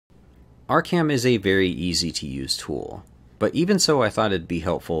RCam is a very easy to use tool, but even so I thought it'd be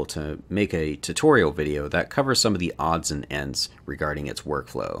helpful to make a tutorial video that covers some of the odds and ends regarding its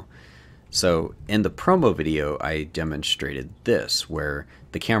workflow. So in the promo video I demonstrated this, where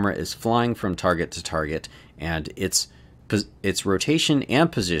the camera is flying from target to target and its rotation and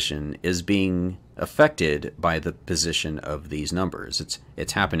position is being affected by the position of these numbers.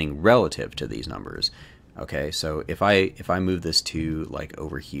 It's happening relative to these numbers. Okay, so if I move this to like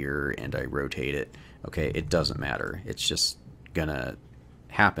over here and I rotate it, okay, it doesn't matter. It's just gonna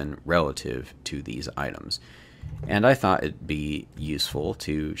happen relative to these items. And I thought it'd be useful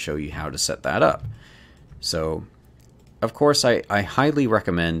to show you how to set that up. So, of course, I highly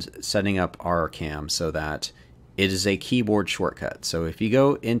recommend setting up RCam so that it is a keyboard shortcut. So if you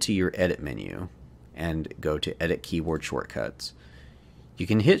go into your edit menu and go to edit keyboard shortcuts, you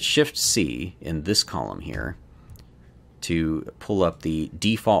can hit Shift-C in this column here to pull up the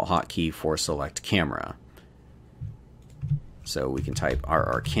default hotkey for select camera. So we can type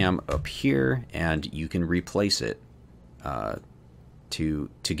RRCam up here, and you can replace it to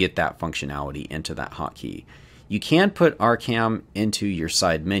get that functionality into that hotkey. You can put RCam into your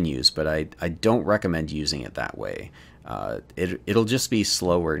side menus, but I don't recommend using it that way. It'll just be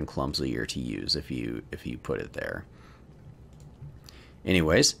slower and clumsier to use if you put it there.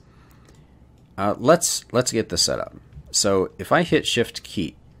 Anyways, let's get this set up. So if I hit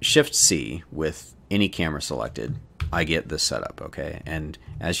Shift-C with any camera selected, I get this setup, okay? And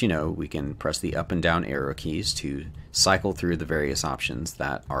as you know, we can press the up and down arrow keys to cycle through the various options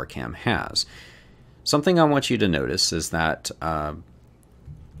that RCam has. Something I want you to notice is that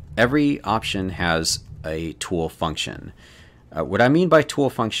every option has a tool function. What I mean by tool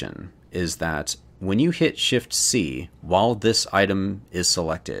function is that when you hit Shift-C while this item is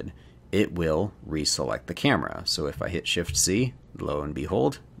selected, it will reselect the camera. So if I hit Shift-C, lo and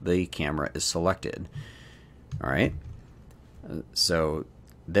behold, the camera is selected. Alright, so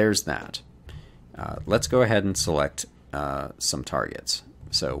there's that. Let's go ahead and select some targets.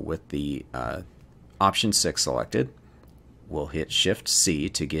 So with the option 6 selected, we'll hit Shift-C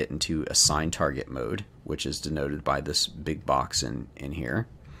to get into Assign Target mode, which is denoted by this big box in here.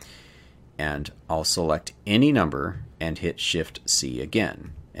 And I'll select any number and hit Shift-C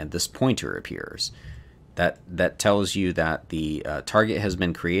again, and this pointer appears. That tells you that the target has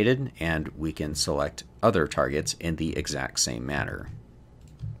been created, and we can select other targets in the exact same manner.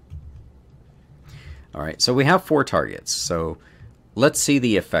 Alright, so we have 4 targets, so let's see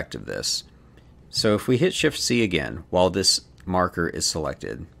the effect of this. So if we hit Shift-C again while this marker is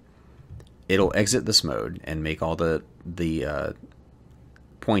selected, it'll exit this mode and make all the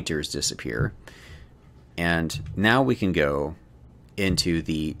pointers disappear. And now we can go into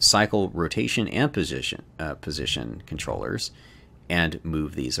the cycle rotation and position controllers and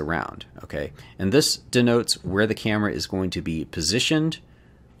move these around. Okay, and this denotes where the camera is going to be positioned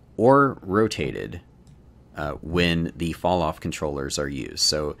or rotated when the fall off controllers are used.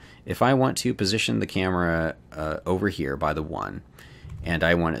 So if I want to position the camera over here by the 1 and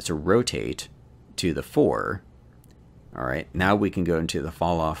I want it to rotate to the 4, all right, now we can go into the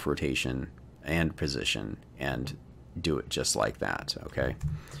fall off rotation and position and do it just like that. Okay,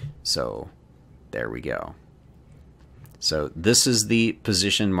 so there we go. So this is the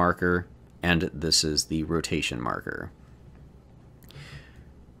position marker and this is the rotation marker.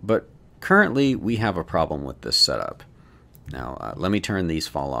 But currently we have a problem with this setup. Now let me turn these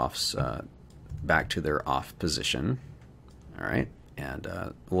fall offs back to their off position. All right,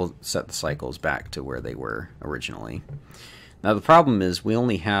 and we'll set the cycles back to where they were originally. Now the problem is we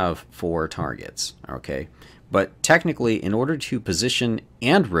only have 4 targets, okay? But technically, in order to position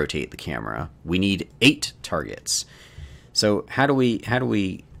and rotate the camera, we need 8 targets. So how do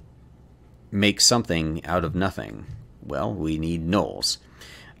we make something out of nothing? Well, we need nulls.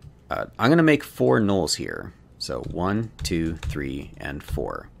 I'm going to make 4 nulls here. So 1, 2, 3, and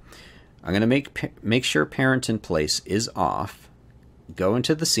 4. I'm going to make sure parent in place is off. Go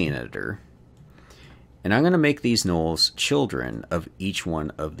into the scene editor. And I'm going to make these nulls children of each one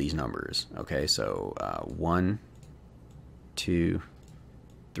of these numbers. Okay, so 1, 2,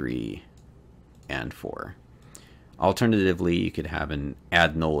 3, and 4. Alternatively, you could have an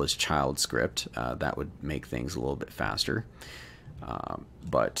add null as child script. That would make things a little bit faster.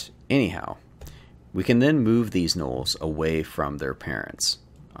 But anyhow, we can then move these nulls away from their parents.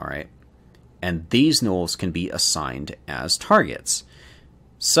 All right, and these nulls can be assigned as targets.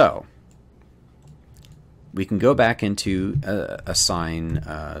 So we can go back into assign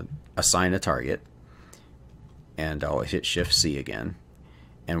a target, and I'll hit Shift-C again,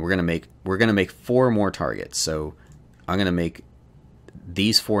 and we're gonna make 4 more targets. So I'm gonna make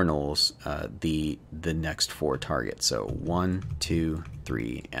these 4 nulls the next 4 targets. So 1, 2,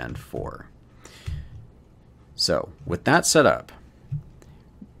 3, and 4. So with that set up,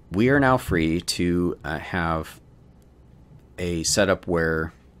 we are now free to have a setup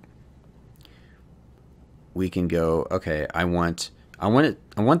where we can go, okay, I want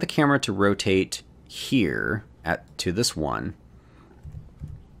the camera to rotate here to this 1,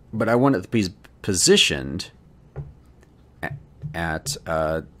 but I want it to be positioned at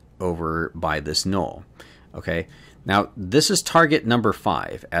over by this null. Okay, now this is target number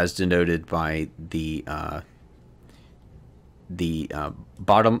 5, as denoted by the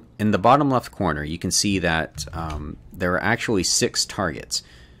bottom, in the bottom left corner. You can see that there are actually 6 targets.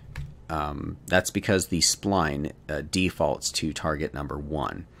 That's because the spline defaults to target number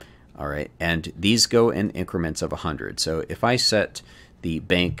 1. All right, and these go in increments of 100. So if I set the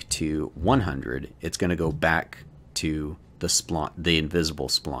bank to 100, it's going to go back to the invisible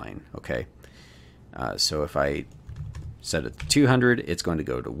spline. Okay, so if I set it to 200, it's going to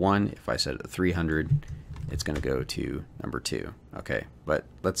go to 1. If I set it to 300, it's going to go to number 2. Okay, but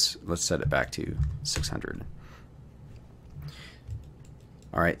let's set it back to 600.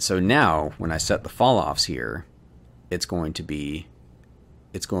 All right, so now when I set the fall-offs here, it's going to be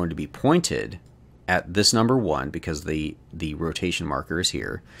pointed at this number 1 because the rotation marker is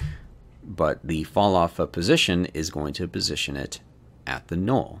here, but the fall-off position is going to position it at the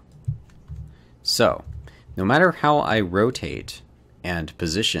null. So no matter how I rotate and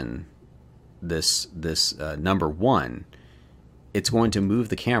position this number 1, it's going to move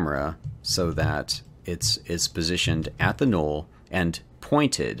the camera so that it's positioned at the null and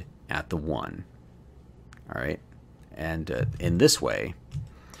pointed at the 1. All right, and in this way,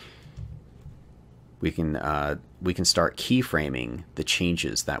 we can start keyframing the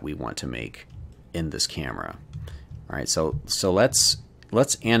changes that we want to make in this camera. All right, so let's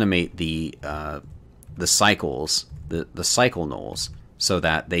animate the cycles, the cycle nulls, so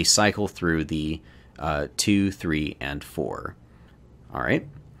that they cycle through the 2, 3, and 4. All right,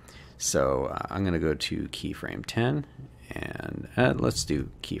 so I'm going to go to keyframe 10, and let's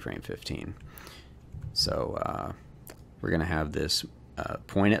do keyframe 15. So we're going to have this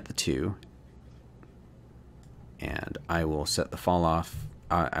point at the 2, and I will set the fall off.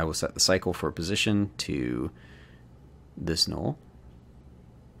 I will set the cycle for position to this null.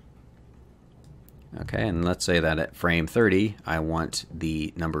 Okay, and let's say that at frame 30, I want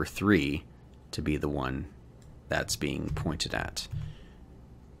the number 3 to be the one that's being pointed at.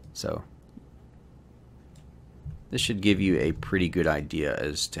 So this should give you a pretty good idea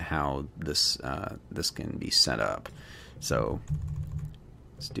as to how this can be set up. So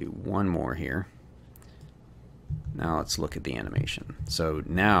let's do one more here. Now let's look at the animation. So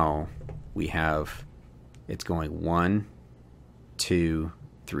now we have it's going 1, 2,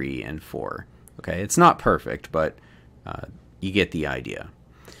 3, and 4. Okay, it's not perfect, but you get the idea.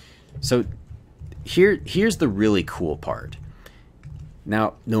 So here's the really cool part.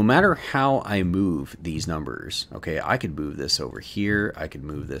 Now, no matter how I move these numbers, okay, I could move this over here, I could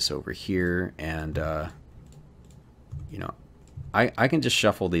move this over here, and you know, I can just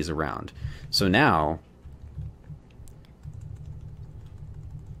shuffle these around. So now,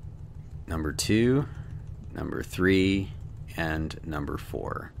 number 2, number 3, and number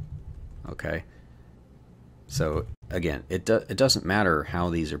 4. Okay, so again, it doesn't matter how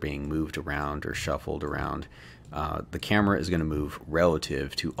these are being moved around or shuffled around. The camera is going to move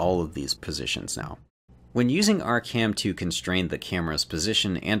relative to all of these positions now. When using RCam to constrain the camera's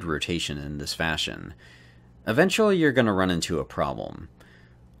position and rotation in this fashion, eventually you're going to run into a problem.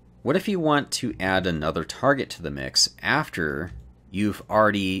 What if you want to add another target to the mix after you've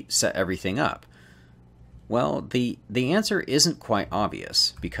already set everything up? Well, the answer isn't quite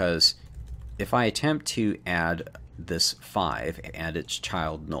obvious, because if I attempt to add this 5 and its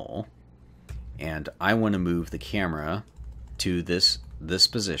child null, and I want to move the camera to this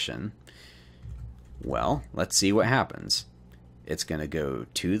position, well, let's see what happens. It's going to go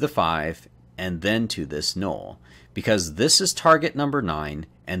to the 5 and then to this null, because this is target number 9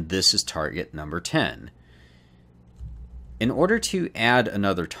 and this is target number 10. In order to add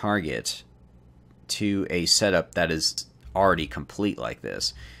another target to a setup that is already complete like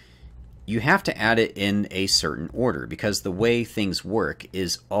this, you have to add it in a certain order, because the way things work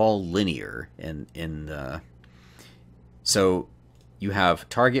is all linear so you have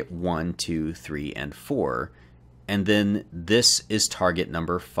target 1, 2, 3, and 4, and then this is target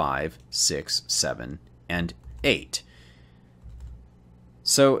number 5, 6, 7, and 8.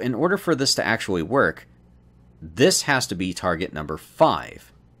 So in order for this to actually work, this has to be target number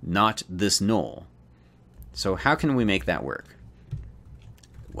 5, not this null. So how can we make that work?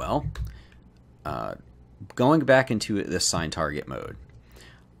 Well, going back into the assign target mode,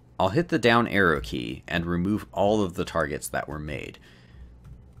 I'll hit the down arrow key and remove all of the targets that were made.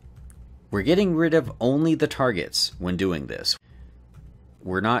 We're getting rid of only the targets when doing this.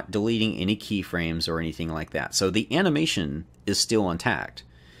 We're not deleting any keyframes or anything like that. So the animation is still intact.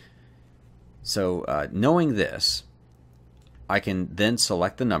 So knowing this, I can then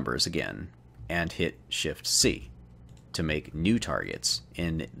select the numbers again and hit Shift C to make new targets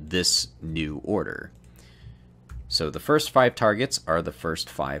in this new order. So the first 5 targets are the first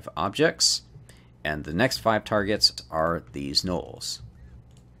 5 objects, and the next 5 targets are these nulls.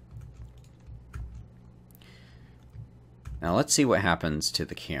 Now let's see what happens to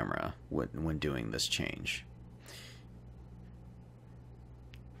the camera when doing this change.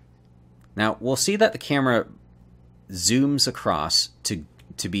 Now we'll see that the camera zooms across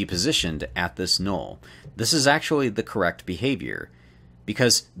to be positioned at this null. This is actually the correct behavior,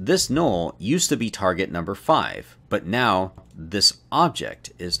 because this null used to be target number 5, but now this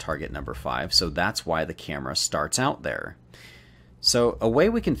object is target number 5, so that's why the camera starts out there. So a way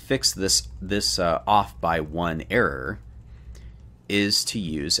we can fix this off by 1 error is to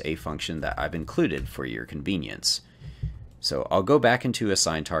use a function that I've included for your convenience. So I'll go back into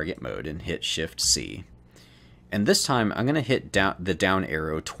assign target mode and hit Shift C. And this time I'm going to hit the down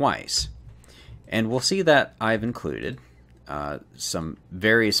arrow twice. And we'll see that I've included some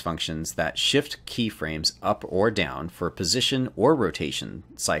various functions that shift keyframes up or down for position or rotation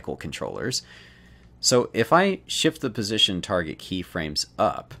cycle controllers. So if I shift the position target keyframes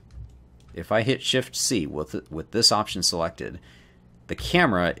up, if I hit Shift C with this option selected, the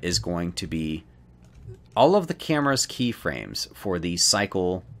camera is going to be, all of the camera's keyframes for the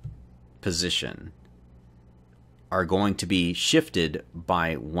cycle position are going to be shifted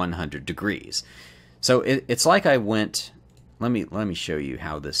by 100 degrees. So it's like I went, let me show you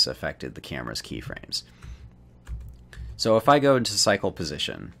how this affected the camera's keyframes. So if I go into cycle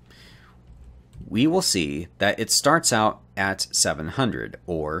position, we will see that it starts out at 700,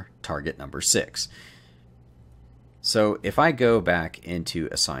 or target number 6. So if I go back into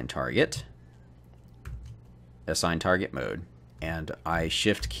assign target mode, and I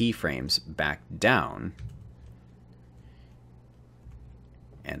shift keyframes back down,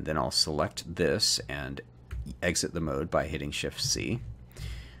 and then I'll select this and exit the mode by hitting Shift C,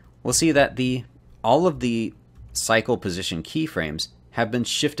 we'll see that all of the cycle position keyframes have been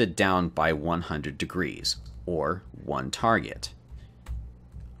shifted down by 100 degrees, or 1 target.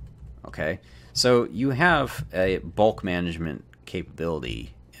 Okay, so you have a bulk management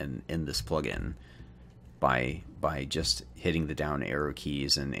capability in this plugin by just hitting the down arrow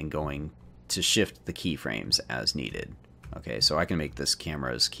keys and going to shift the keyframes as needed. Okay, so I can make this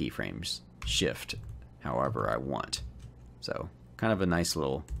camera's keyframes shift however I want. So kind of a nice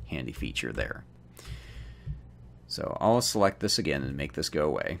little handy feature there. So I'll select this again and make this go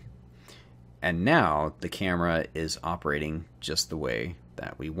away. And now the camera is operating just the way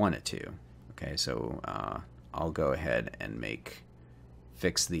that we want it to. Okay, so I'll go ahead and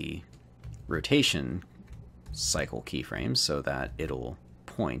fix the rotation cycle keyframes so that it'll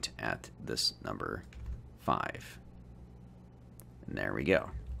point at this number 5. And there we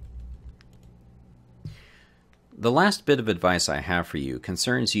go. The last bit of advice I have for you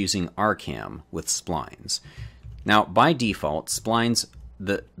concerns using RCam with splines. Now, by default, splines,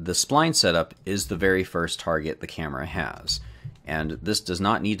 the spline setup is the very first target the camera has, and this does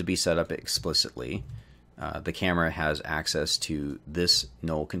not need to be set up explicitly. The camera has access to this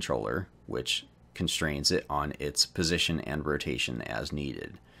null controller, which constrains it on its position and rotation as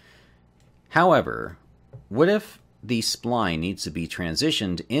needed. However, what if the spline needs to be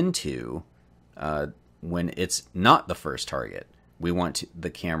transitioned into when it's not the first target? We want the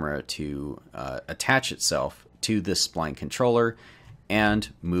camera to attach itself to this spline controller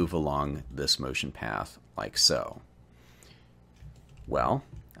and move along this motion path like so. Well,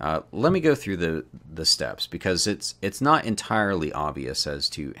 let me go through the steps, because it's not entirely obvious as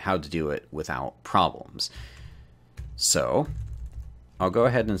to how to do it without problems. So I'll go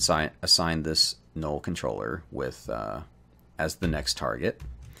ahead and assign this null controller with as the next target,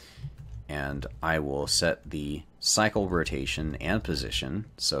 and I will set the cycle rotation and position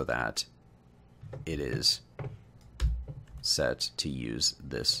so that it is set to use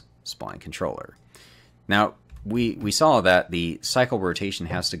this spline controller. Now we saw that the cycle rotation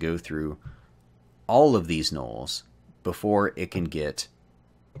has to go through all of these nulls before it can get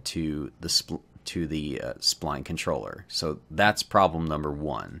to the spline controller. So that's problem number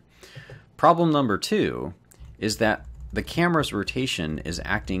 1. Problem number 2 is that the camera's rotation is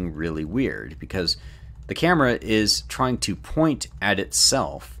acting really weird, because the camera is trying to point at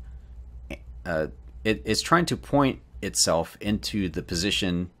itself. It's trying to point itself into the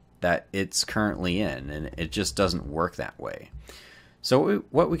position that it's currently in, and it just doesn't work that way. So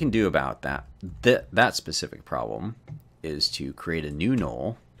what we can do about that specific problem is to create a new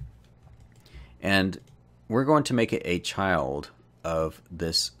null, and we're going to make it a child of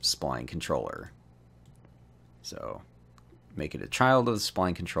this spline controller. So make it a child of the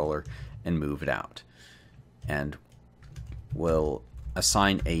spline controller and move it out. And we'll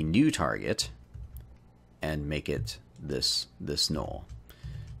assign a new target and make it this null,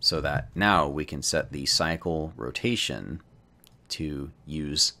 so that now we can set the cycle rotation to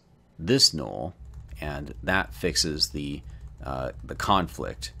use this null, and that fixes the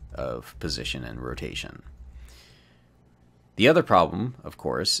conflict of position and rotation. The other problem, of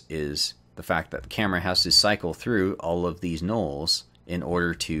course, is the fact that the camera has to cycle through all of these nulls in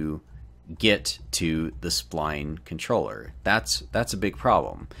order to get to the spline controller. That's a big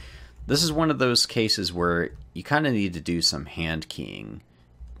problem. This is one of those cases where you kind of need to do some hand keying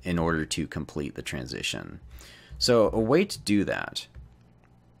in order to complete the transition. So a way to do that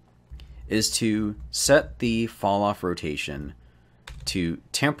is to set the fall off rotation to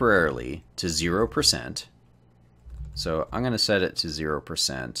temporarily to 0%. So I'm going to set it to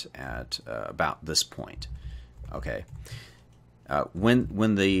 0% at about this point. Okay.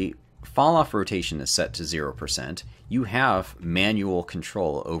 When the fall off rotation is set to 0%, you have manual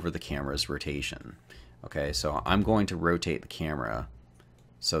control over the camera's rotation. Okay, so I'm going to rotate the camera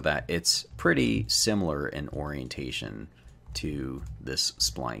so that it's pretty similar in orientation to this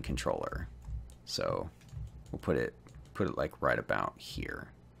spline controller. So we'll put it like right about here.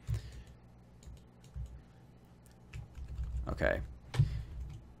 Okay.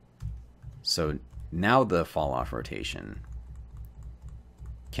 So now the fall off rotation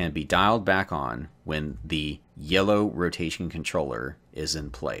can be dialed back on when the yellow rotation controller is in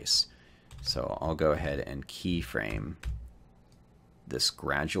place. So I'll go ahead and keyframe this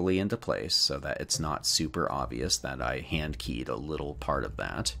gradually into place so that it's not super obvious that I hand keyed a little part of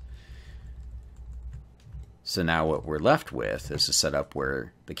that. So now what we're left with is a setup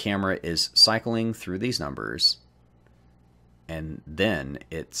where the camera is cycling through these numbers, and then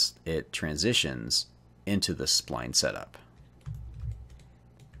it transitions into the spline setup.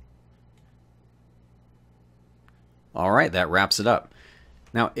 All right, that wraps it up.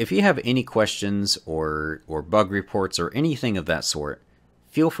 Now, if you have any questions or bug reports or anything of that sort,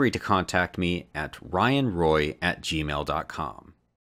 feel free to contact me at ryanroy@gmail.com.